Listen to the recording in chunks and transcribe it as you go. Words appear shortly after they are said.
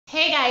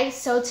Hey guys,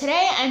 so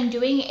today I'm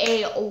doing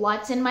a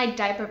what's in my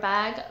diaper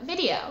bag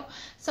video.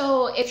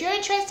 So if you're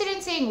interested in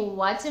seeing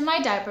what's in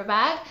my diaper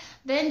bag,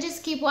 then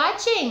just keep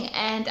watching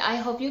and I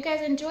hope you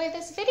guys enjoy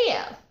this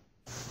video.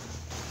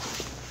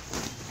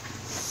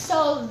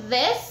 So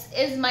this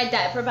is my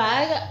diaper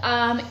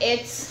bag.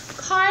 It's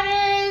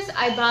Carter's.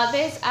 I bought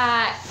this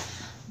at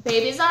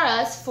Babies R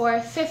Us for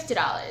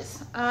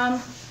 $50.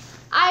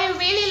 I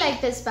really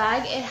like this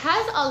bag. It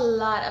has a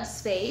lot of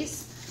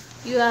space.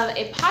 You have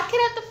a pocket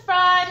at the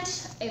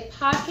front, a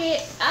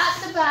pocket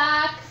at the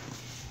back,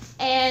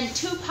 and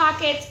two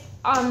pockets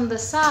on the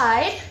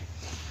side.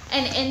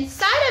 And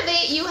inside of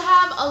it, you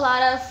have a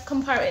lot of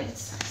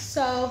compartments.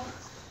 So,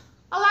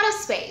 a lot of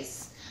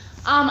space.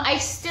 I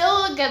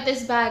still get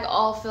this bag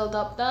all filled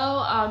up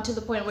though, to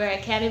the point where I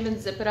can't even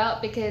zip it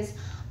up because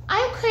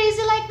I'm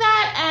crazy like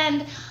that.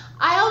 And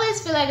I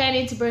always feel like I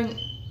need to bring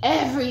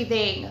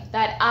everything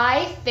that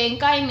I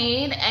think I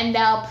need, and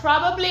I'll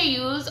probably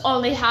use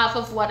only half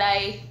of what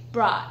I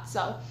brought.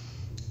 So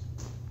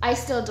I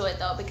still do it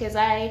though because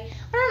I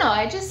don't know,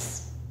 I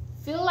just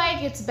feel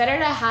like it's better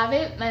to have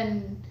it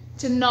than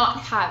to not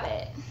have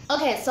it.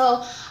 Okay,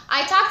 so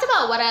I talked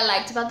about what I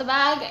liked about the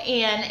bag,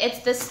 and it's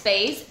the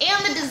space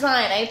and the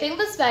design. I think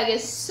this bag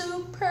is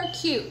super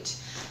cute,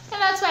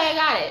 and that's why I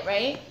got it,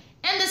 right?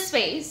 And the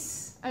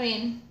space, I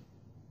mean,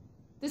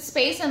 the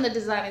space and the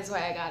design is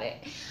why I got it.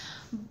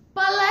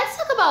 But let's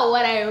talk about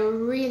what I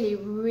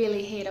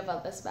really hate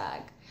about this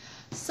bag.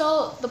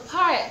 So the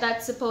part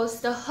that's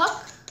supposed to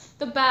hook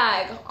the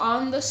bag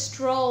on the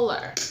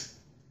stroller,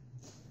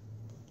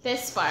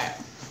 this part,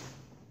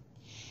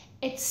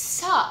 it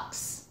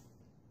sucks.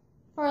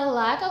 For a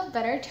lack of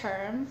better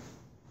term,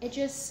 it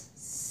just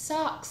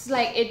sucks.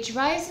 Like, it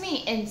drives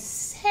me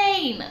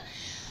insane.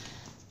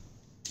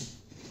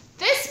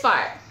 This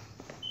part,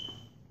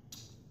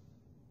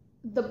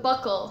 the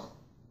buckle,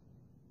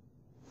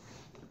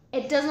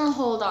 it doesn't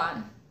hold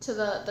on to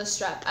the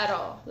strap at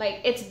all.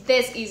 Like, it's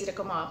this easy to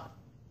come off.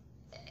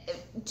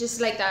 Just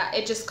like that,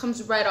 it just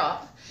comes right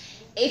off.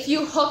 If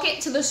you hook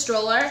it to the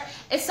stroller,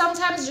 it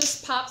sometimes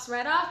just pops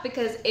right off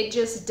because it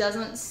just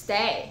doesn't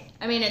stay.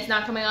 I mean, it's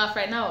not coming off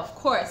right now, of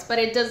course, but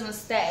it doesn't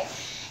stay.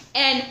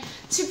 And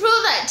to prove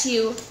that to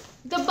you,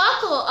 the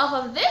buckle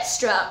off of this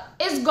strap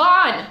is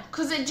gone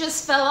because it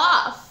just fell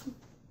off.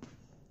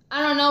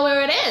 I don't know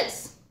where it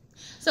is.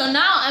 So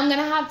now I'm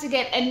gonna have to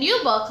get a new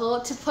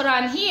buckle to put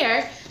on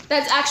here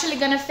that's actually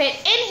gonna fit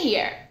in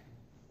here.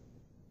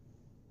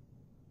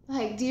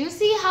 Like, do you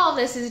see how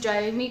this is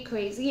driving me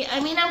crazy?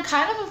 I mean, I'm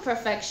kind of a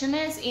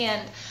perfectionist,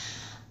 and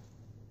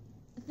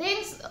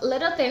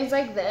little things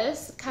like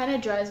this kind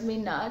of drives me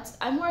nuts.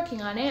 I'm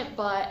working on it,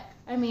 but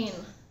I mean,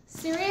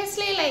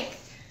 seriously, like,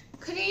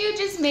 couldn't you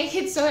just make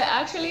it so it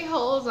actually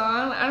holds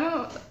on? I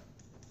don't,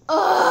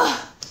 ugh.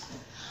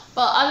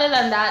 But other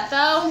than that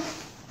though,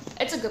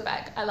 it's a good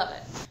bag. I love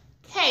it.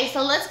 Okay,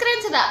 so let's get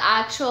into the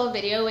actual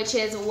video, which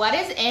is what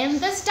is in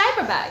this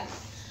diaper bag.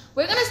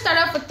 We're gonna start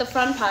off with the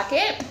front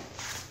pocket.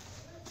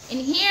 In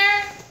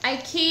here, I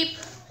keep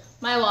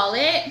my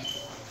wallet,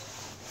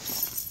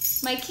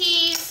 my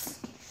keys,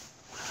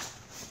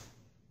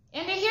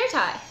 and a hair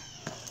tie.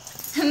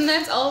 And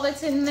that's all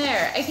that's in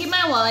there. I keep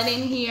my wallet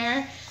in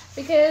here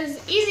because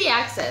easy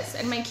access,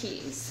 and my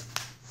keys.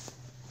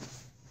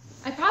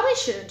 I probably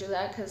shouldn't do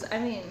that because, I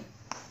mean,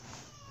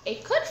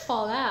 it could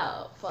fall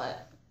out,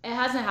 but it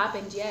hasn't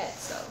happened yet,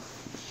 so.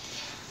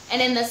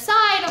 And in the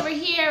side over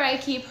here, I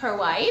keep her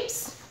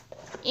wipes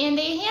and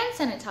a hand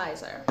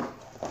sanitizer.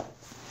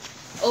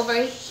 Over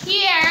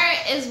here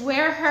is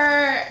where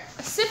her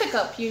sippy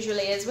cup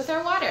usually is with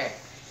her water.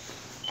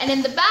 And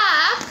in the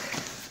back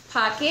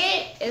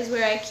pocket is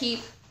where I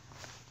keep,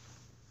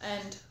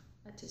 and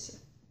a tissue.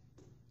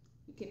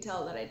 You can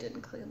tell that I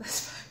didn't clean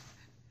this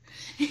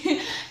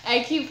part.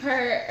 I keep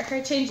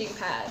her changing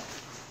pad.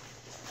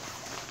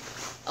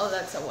 Oh,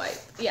 that's a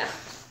wipe. Yeah.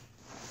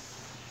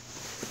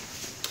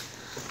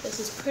 This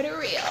is pretty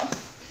real.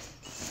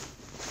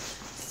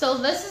 So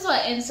this is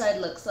what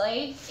inside looks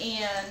like,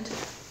 and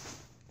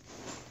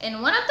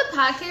in one of the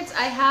pockets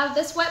I have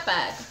this wet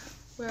bag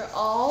where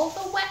all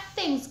the wet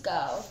things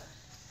go.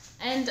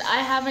 And I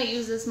haven't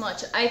used this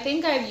much. I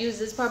think I've used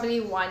this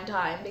probably one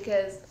time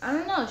because, I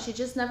don't know, she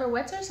just never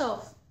wets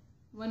herself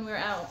when we're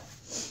out.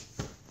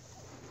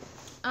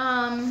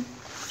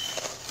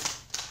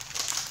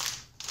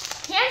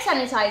 Hand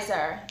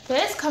sanitizer.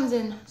 This comes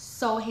in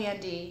so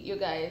handy, you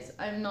guys.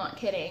 I'm not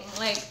kidding.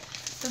 Like,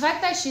 the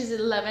fact that she's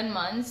 11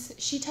 months,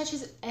 she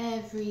touches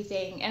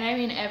everything, and I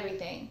mean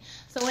everything.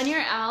 So when you're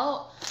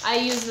out, I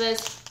use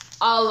this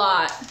a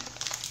lot.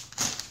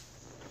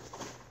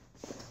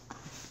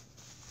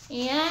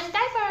 And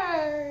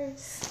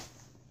diapers.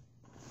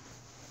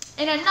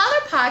 In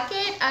another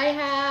pocket, I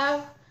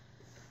have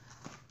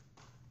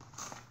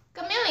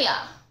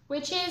Camellia,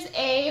 which is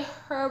a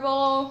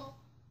herbal,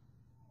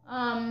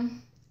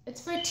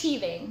 it's for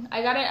teething.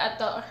 I got it at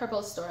the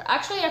herbal store.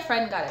 Actually, a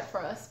friend got it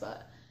for us,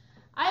 but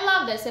I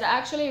love this. It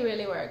actually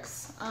really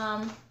works.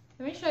 Let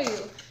me show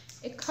you.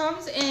 It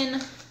comes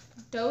in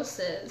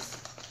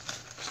doses.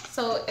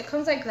 So it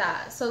comes like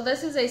that. So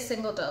this is a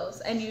single dose,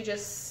 and you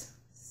just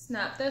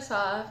snap this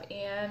off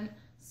and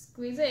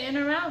squeeze it in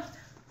her mouth,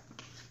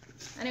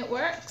 and it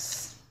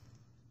works.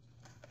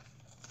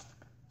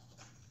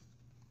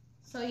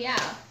 So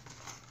yeah,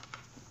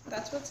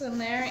 that's what's in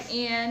there.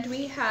 And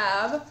we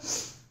have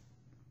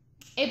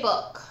a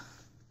book.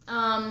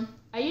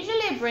 I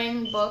usually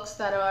bring books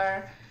that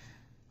are,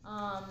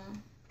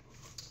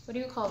 what do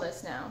you call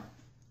this now?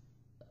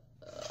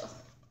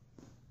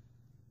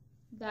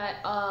 That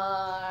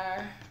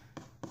are,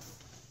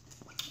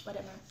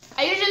 whatever.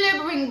 I usually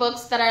bring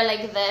books that are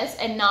like this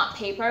and not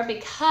paper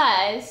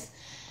because,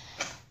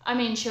 I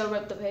mean, she'll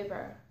rip the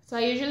paper. So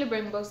I usually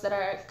bring books that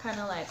are kind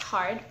of like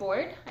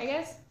hardboard, I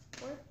guess.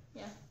 Board?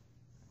 Yeah.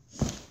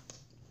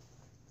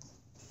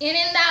 And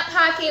in that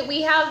pocket,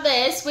 we have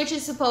this, which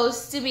is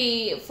supposed to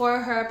be for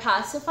her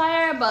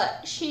pacifier,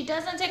 but she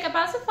doesn't take a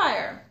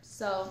pacifier.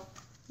 So,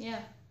 yeah.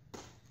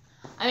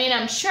 I mean,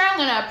 I'm sure I'm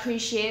gonna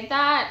appreciate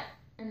that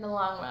in the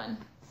long run.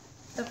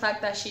 The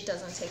fact that she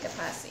doesn't take a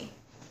passy.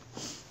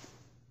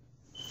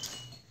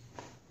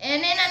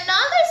 And in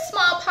another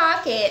small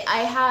pocket,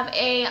 I have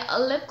a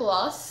lip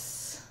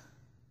gloss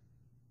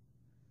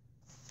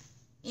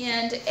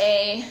and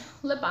a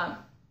lip balm.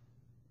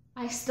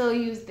 I still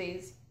use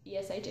these.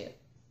 Yes, I do.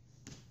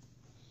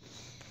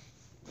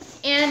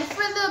 And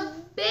for the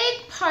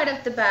big part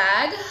of the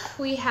bag,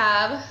 we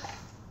have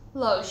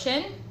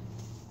lotion,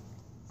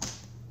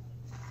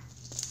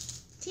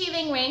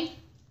 teething ring,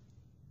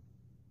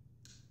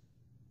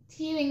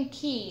 teething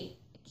key,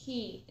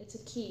 it's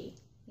a key,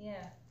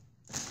 yeah.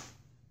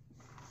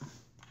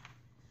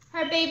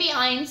 Her baby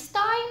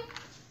Einstein,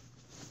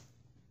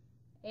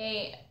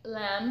 a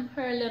lamb,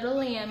 her little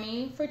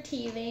lammy for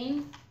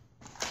teething,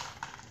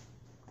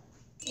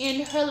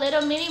 and her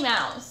little Minnie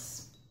Mouse.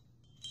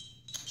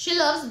 She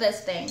loves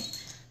this thing.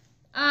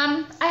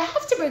 I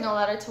have to bring a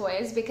lot of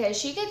toys because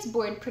she gets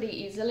bored pretty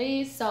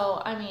easily,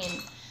 so I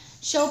mean,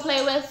 she'll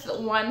play with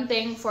one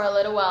thing for a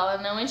little while,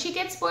 and then when she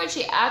gets bored,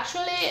 she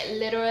actually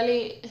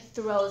literally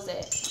throws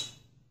it.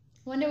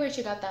 Wonder where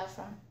she got that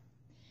from.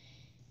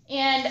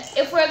 And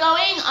if we're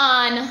going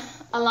on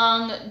a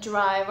long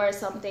drive or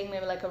something,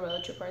 maybe like a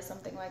road trip or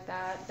something like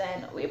that,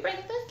 then we bring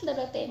this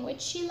little thing,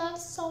 which she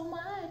loves so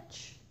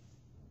much.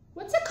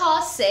 What's it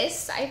called?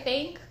 Sis, I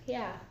think.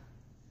 Yeah.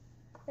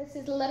 This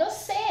is little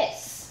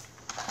sis.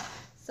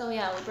 So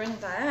yeah, we bring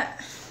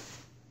that.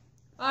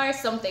 Or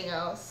something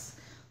else.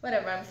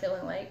 Whatever I'm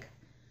feeling like.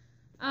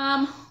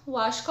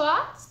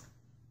 Washcloths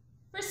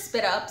for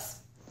spit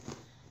ups.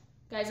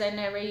 Guys, I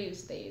never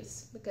use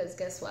these because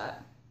guess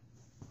what?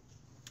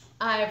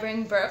 I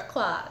bring birth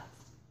cloths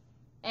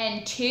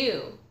and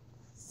 2.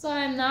 So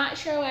I'm not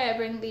sure why I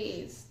bring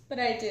these, but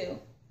I do.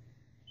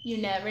 You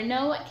never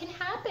know what can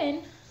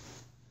happen.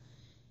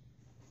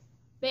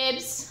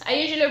 Babes, I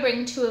usually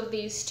bring 2 of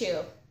these too.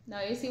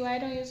 Now you see why I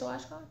don't use a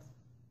washcloth?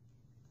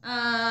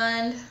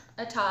 And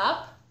a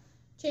top,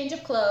 change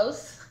of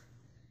clothes,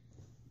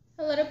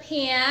 a little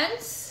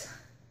pants,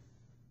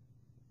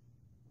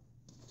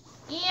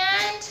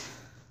 and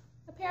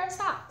a pair of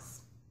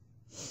socks.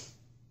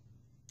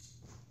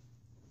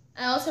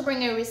 I also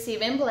bring a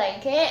receiving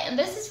blanket, and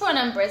this is for when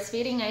I'm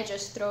breastfeeding. I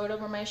just throw it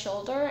over my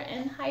shoulder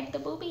and hide the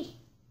boobie.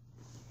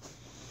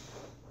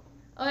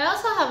 Oh, I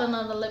also have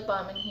another lip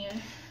balm in here.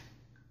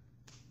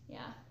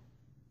 Yeah.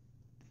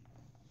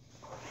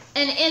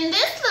 And in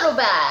this little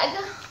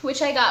bag,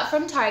 which I got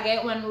from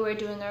Target when we were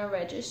doing our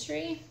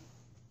registry,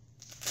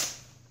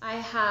 I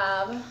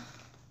have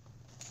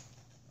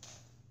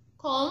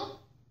comb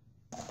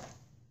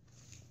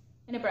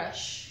and a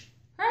brush.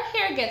 Her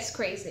hair gets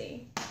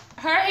crazy.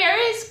 Her hair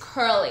is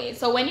curly,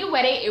 so when you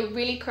wet it, it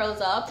really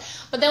curls up.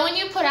 But then when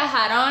you put a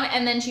hat on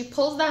and then she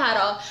pulls the hat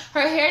off,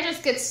 her hair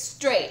just gets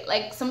straight,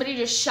 like somebody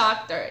just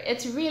shocked her.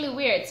 It's really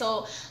weird.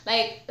 So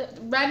like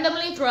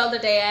randomly throughout the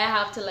day, I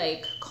have to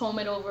like comb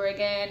it over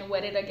again,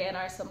 wet it again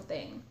or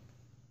something.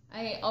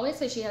 I always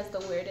say she has the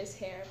weirdest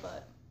hair,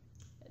 but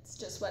it's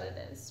just what it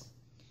is.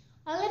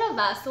 A little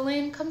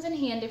Vaseline comes in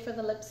handy for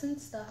the lips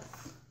and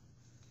stuff.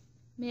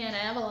 Man, I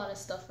have a lot of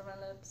stuff for my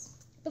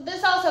lips. But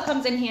this also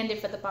comes in handy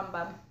for the bum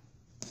bum.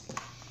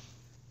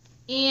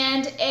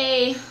 And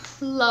a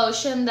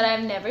lotion that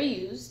I've never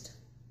used.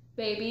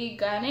 Baby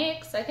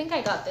Gonix. I think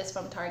I got this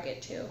from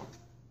Target too.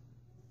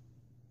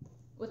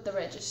 With the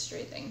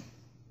registry thing.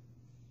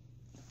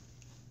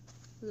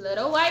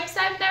 Little wipes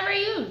I've never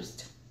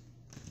used.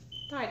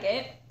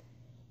 Target.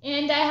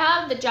 And I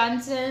have the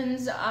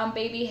Johnson's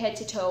baby head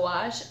to toe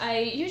wash. I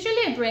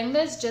usually bring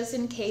this just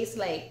in case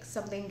like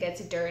something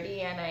gets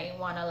dirty and I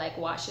want to like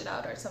wash it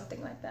out or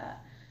something like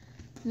that.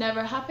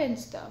 Never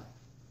happens though.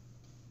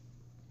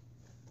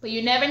 But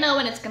you never know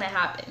when it's gonna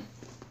happen.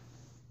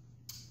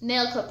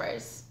 Nail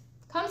clippers.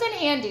 Comes in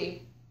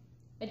handy.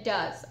 It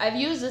does. I've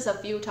used this a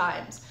few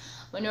times.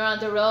 When you're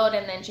on the road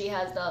and then she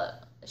has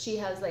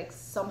like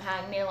some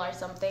hangnail or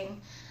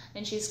something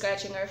and she's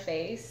scratching her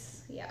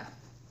face. Yeah.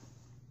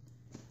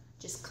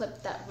 Just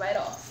clip that right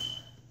off.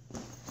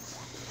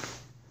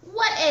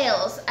 what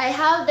else? I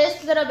have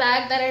this little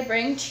bag that I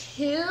bring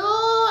too,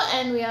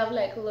 and we have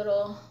like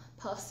little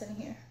puffs in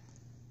here.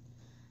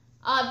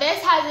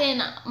 This has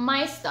in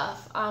my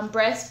stuff,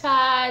 breast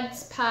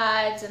pads,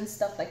 pads, and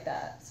stuff like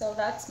that. So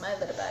that's my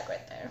little bag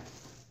right there.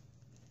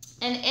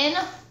 And in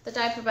the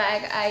diaper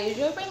bag, I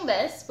usually bring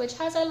this, which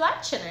has our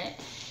lunch in it.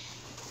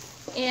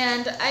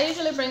 And I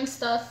usually bring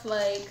stuff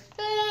like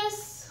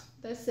this.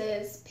 This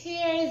is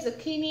pears,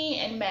 zucchini,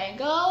 and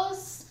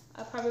mangoes.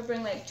 I'll probably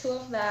bring like 2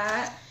 of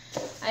that.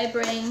 I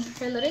bring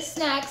her little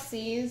snacks,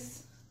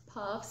 these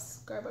puffs,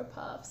 Gerber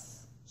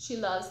puffs. She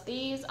loves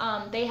these.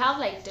 They have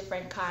like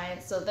different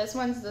kinds. So this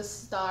one's the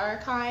star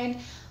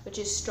kind, which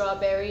is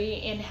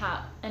strawberry and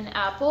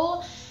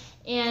apple.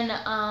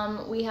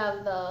 And we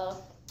have the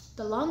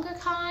longer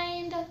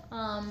kind.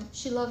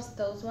 She loves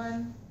those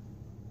ones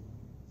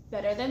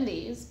better than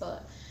these,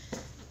 but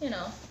you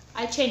know,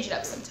 I change it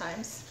up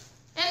sometimes.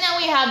 And then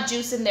we have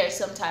juice in there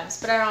sometimes,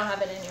 but I don't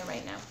have it in here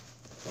right now.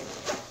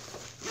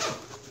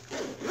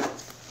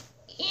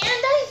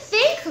 And I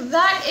think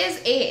that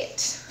is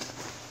it.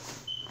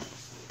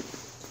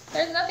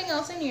 There's nothing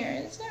else in here,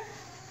 is there?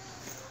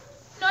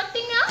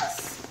 Nothing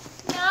else?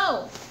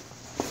 No.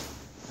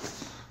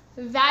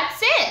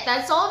 That's it.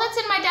 That's all that's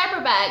in my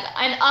diaper bag.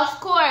 And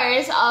of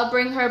course, I'll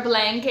bring her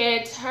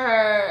blankets,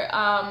 her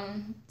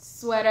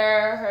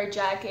sweater, her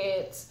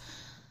jackets,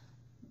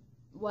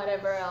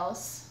 whatever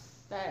else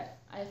that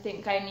I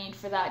think I need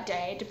for that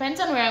day. Depends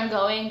on where I'm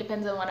going,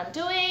 depends on what I'm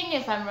doing.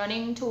 If I'm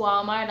running to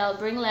Walmart, I'll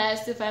bring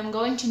less. If I'm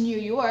going to New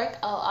York,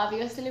 I'll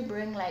obviously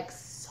bring like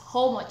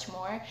so much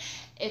more.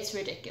 It's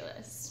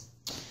ridiculous.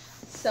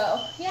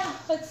 So yeah,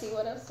 let's see,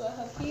 what else do I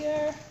have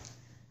here?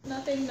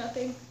 Nothing.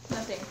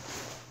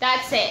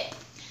 That's it.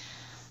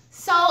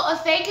 So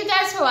thank you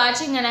guys for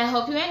watching, and I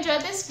hope you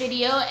enjoyed this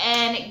video,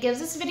 and give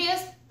this video a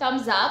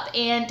thumbs up,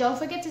 and don't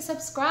forget to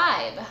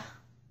subscribe.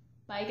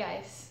 Bye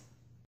guys.